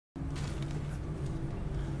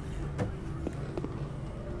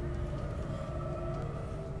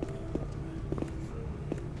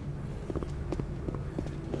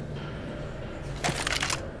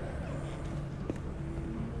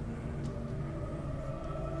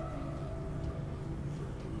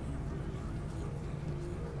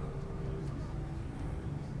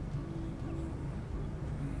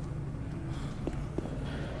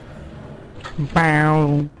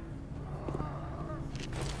Bow.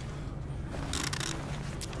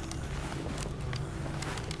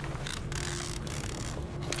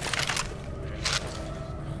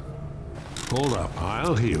 Hold up,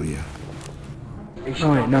 I'll heal you.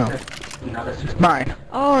 Oh wait, no. It's mine.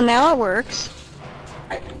 Oh, now it works.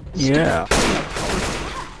 Yeah.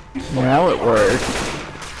 Now it works.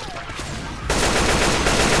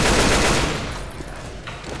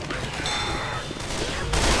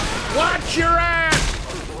 Watch your ass!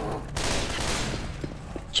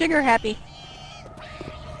 Trigger happy.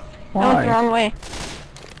 I went Why? the wrong way.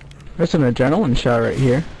 There's an adrenaline shot right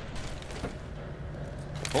here.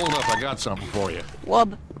 Hold up, I got something for you.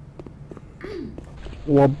 Wub.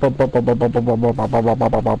 Wub, bub, bub, bub, bub, bub, bub, bub, bub, bub,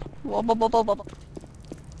 bub, bub, bub. Wub, wub, wub, wub, wub.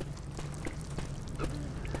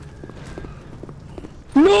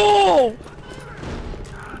 No!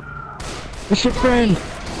 It's your friend!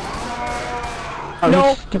 Oh, No.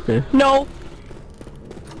 he's stupid. No.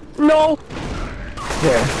 No.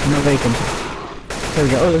 There, no vacancy. There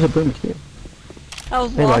we go. Oh, there's a boom cube. I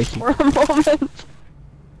was They lost like for a moment.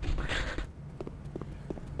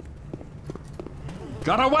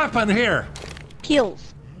 Got a weapon here!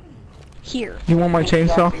 Heals. Here. You want my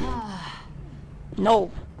chainsaw?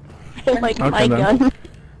 No. I like Okay, my then. gun.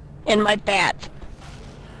 And my bat.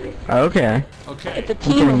 Okay. Okay. It's a I'm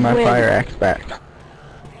team getting of my win. fire axe back.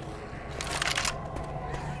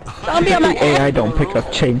 Zombie on my The AI ass. don't pick up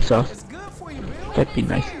chainsaws. That'd be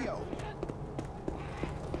nice.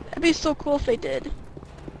 That'd be so cool if they did.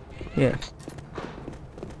 Yes.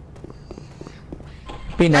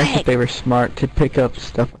 Be nice if they were smart to pick up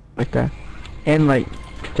stuff like that. And like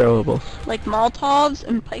throwables. Like Molotovs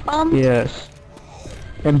and pipe bombs. Yes.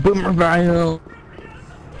 And boomer vinyl.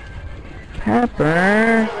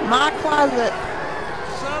 Pepper. My closet.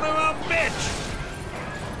 Son of a bitch!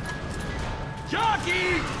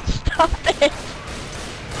 Jockey! Stop it.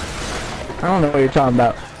 I don't know what you're talking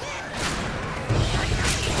about.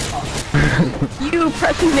 You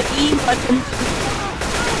pressing the E button.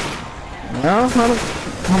 No,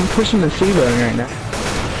 I'm pushing the C button right now.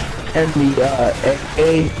 And the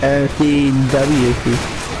A, S, D, W key.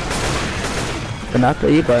 But not the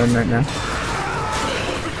E button right now.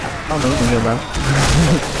 I don't know what you're about.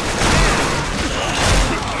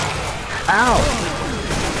 Ow!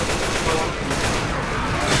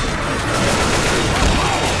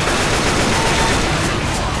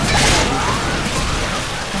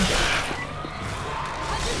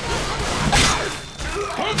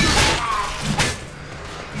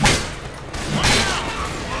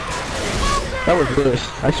 That was Lewis,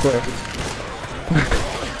 I swear.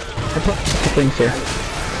 I put the things here.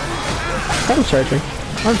 That was charging.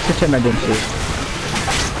 I'll just pretend I didn't see it.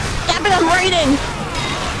 Stop it, I'm reading.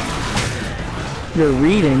 You're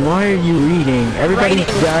reading? Why are you reading? Everybody's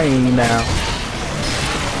Writing. dying now.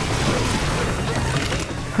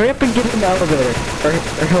 Hurry up and get in the elevator. Or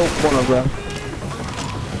help one of them.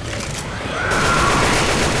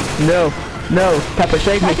 No. No. Pepper,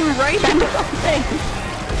 save me. I'm writing something.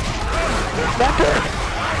 Pepper!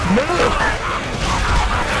 Move!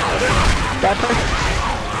 Pepper!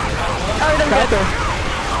 Alright, I'm dead. Pepper!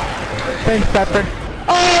 Thanks, Pepper.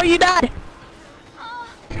 Oh, you died.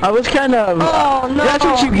 I was kind of... Oh, no. That's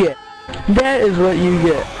what you get. That is what you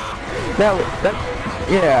get.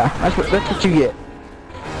 Yeah, that's what you get.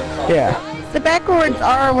 Yeah. The backwards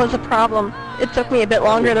R was a problem. It took me a bit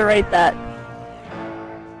longer to write that.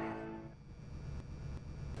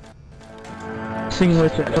 Sing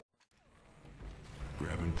with it.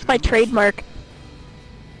 It's my trademark.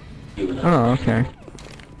 Oh, okay.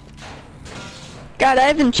 God, I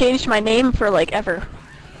haven't changed my name for like ever.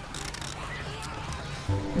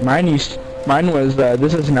 Mine was,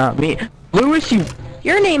 this is not me. Lewis, you...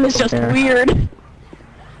 Your name is just Yeah. weird.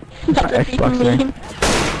 Doesn't Xbox even name. mean.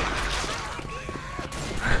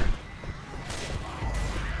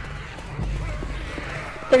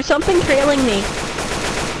 There's something trailing me.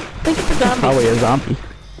 I think it's a zombie. Probably a zombie.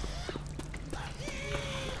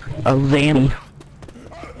 A Zanny.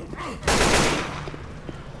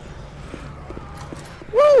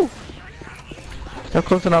 Woo! Stop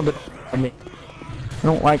closing up I mean, I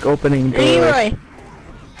don't like opening doors. Leroy.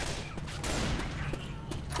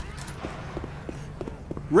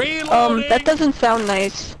 Reloading! That doesn't sound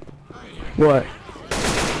nice. What?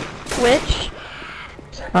 Which?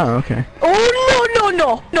 Oh, okay. Oh no no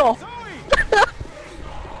no no!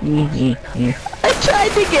 I tried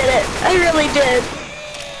to get it. I really did.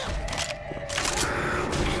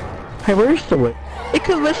 Hey, where's the whip? It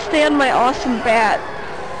could withstand my awesome bat.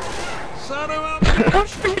 Son of a bitch!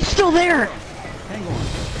 Oh, it's still there.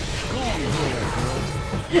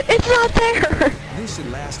 It's not there. This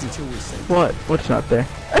should last until we're safe. What? What's not there?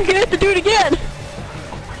 I'm gonna have to do it again!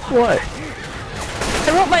 What?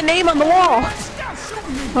 I wrote my name on the wall!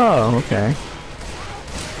 Oh, okay.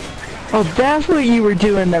 Oh, that's what you were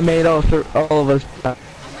doing that made all of us. Oh.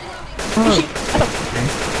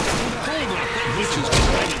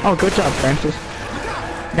 Oh, good job, Francis.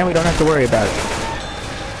 Now we don't have to worry about it.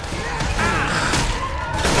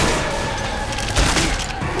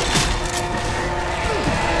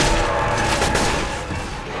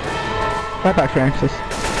 Bye-bye, Francis.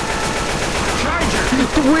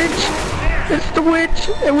 It's the witch! It's the witch!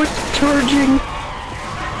 It was charging!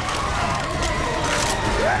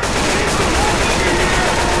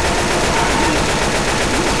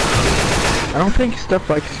 I don't think stuff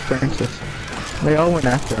like Francis. They all went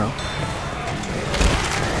after him.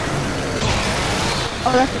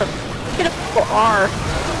 Oh, that's a pitiful R.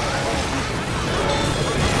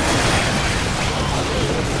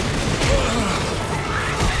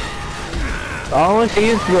 All I see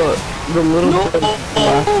is the little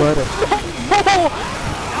last letter.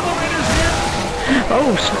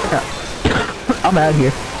 Oh snap! I'm out of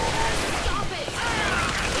here.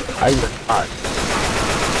 I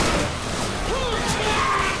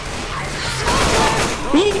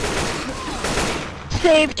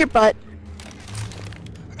Saved your butt.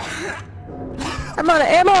 I'm out of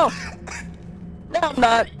ammo! No, I'm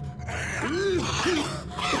not.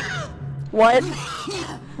 What?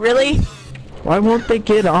 Really? Why won't they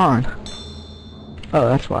get on? Oh,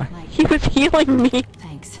 that's why. He was healing me.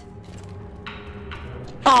 Thanks.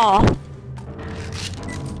 Aw.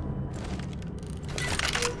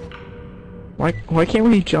 Why can't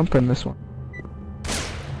we jump in this one?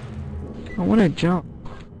 I want to jump.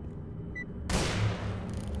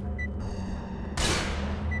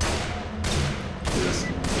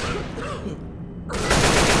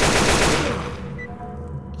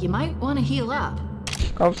 You might want to heal up.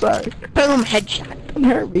 I'm sorry. Boom, headshot. Don't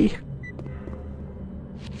hurt me.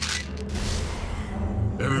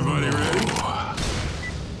 Everybody ready?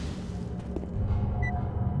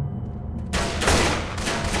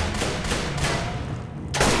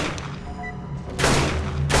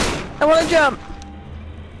 I wanna jump.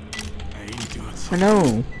 Hey, you doing I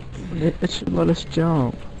know. It should let us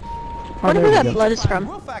jump. Oh, Wonder there where we that go. blood is from.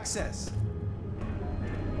 Roof access.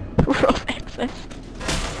 Roof access.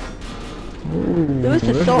 Ooh, This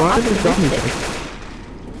is so why did the zombies optimistic.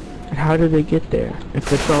 And how did they get there?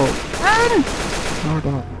 If it's all... Run! Hold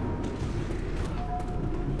on.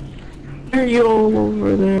 Are you all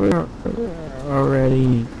over there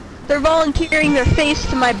already? They're volunteering their face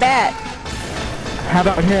to my bat. How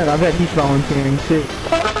about him? I bet he's volunteering too.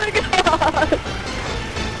 Oh my god!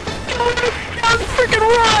 Oh my god, freaking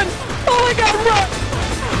run! Oh my god, run!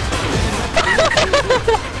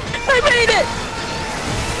 I made it!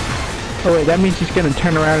 Oh wait, that means he's gonna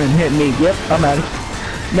turn around and hit me. Yep, I'm out of here.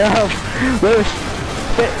 No! Lewis!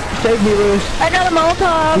 Save me, Lewis! I got a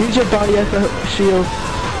Molotov! Use your body as a shield.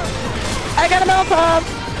 I got a Molotov!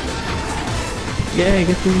 Yeah,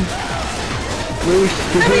 get these. Lewis,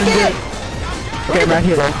 you're Let me doing get good. it! Okay, I'm right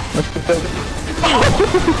here. Let's go.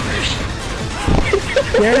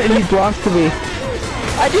 Damn it, he blocked me.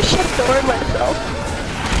 I just shut the door myself.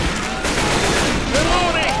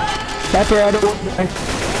 Reloading! Pepper, I don't want to...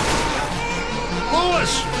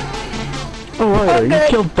 Lewis! Oh, wow, you Okay.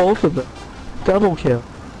 killed both of them. Double kill.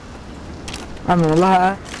 I'm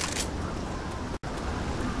alive.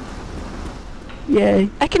 Yay.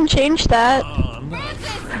 I can change that.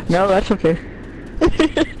 No, that's okay.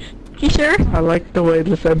 You sure? I like the way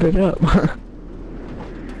this ended up.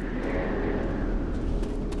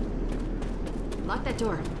 Lock that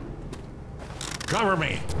door. Cover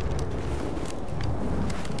me.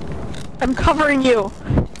 I'm covering you.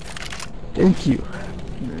 Thank you.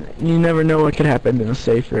 You never know what could happen in a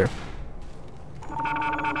safe room.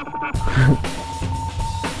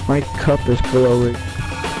 My cup is glowing.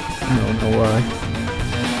 I don't know why.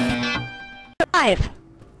 5.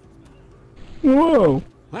 Whoa!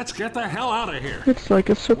 Let's get the hell out of here. It's like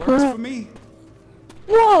a Works for surprise. me.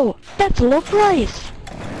 Whoa! That's low price!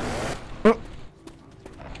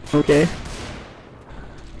 Okay.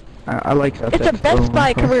 I like that. It's a that's Best glowing.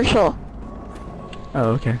 Buy commercial.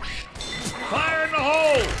 Oh, okay. Fire in the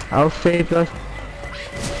hole! I'll save us.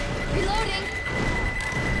 Reloading.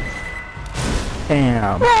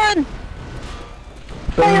 Bam. Run! Boom.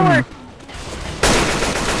 Firework!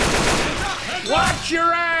 Watch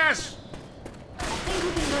your ass! I think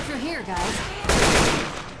we can go through here, guys.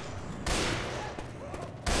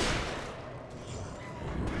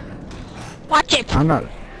 Watch it! I'm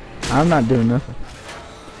not doing nothing.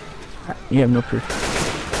 You have no proof.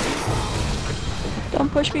 Don't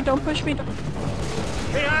push me, don't push me, don't...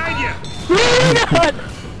 Behind you! Run!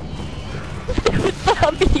 Stupid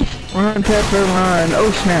zombies! Run, Pepper, run.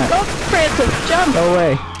 Oh, snap. Go, Francis, jump! No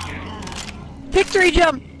way. Victory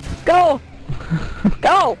jump! Go!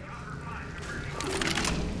 Go!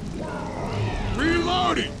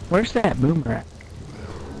 Reloading! Where's that boomer at?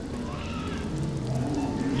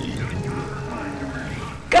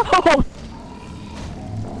 Go!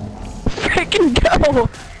 Frickin' go!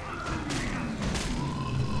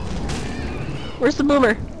 Where's the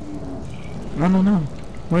boomer? I don't know.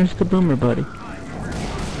 Where's the boomer, buddy?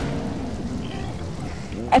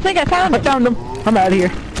 I think I found I it. found him. I'm out of here.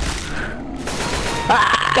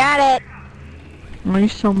 Got it. Oh, you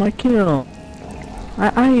stole my kill.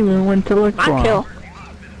 I even went to look for My him. kill.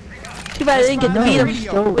 Too bad I didn't get to No, beat you him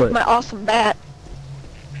stole with it. my awesome bat.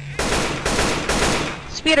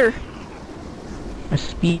 Speeder. A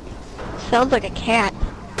speed. Sounds like a cat.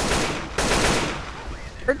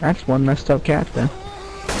 That's one messed up cat then.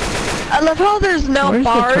 I love how there's no Where's the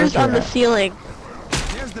bars treasure on the at? ceiling.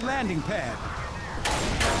 There's the landing pad.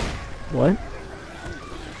 What?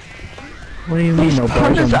 What do you mean no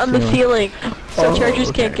bars Bars on the ceiling? so Oh, chargers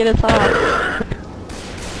okay. can't get us off.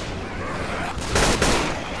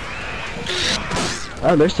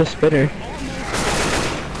 Oh, there's the spitter.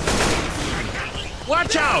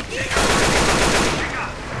 Watch out!